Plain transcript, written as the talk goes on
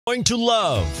going to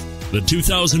love the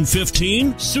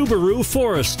 2015 Subaru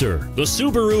Forester. The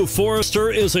Subaru Forester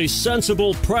is a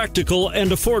sensible, practical,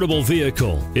 and affordable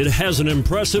vehicle. It has an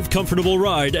impressive, comfortable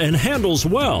ride and handles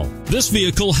well. This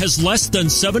vehicle has less than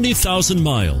 70,000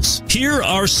 miles. Here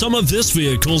are some of this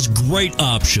vehicle's great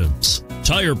options: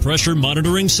 tire pressure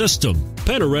monitoring system,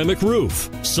 panoramic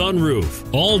roof, sunroof,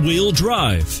 all-wheel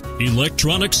drive,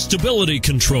 electronic stability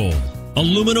control,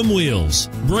 aluminum wheels,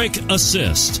 brake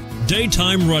assist,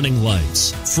 daytime running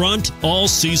lights, front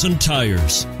all-season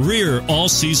tires, rear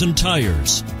all-season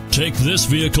tires. Take this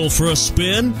vehicle for a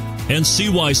spin and see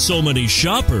why so many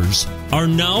shoppers are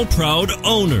now proud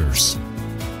owners.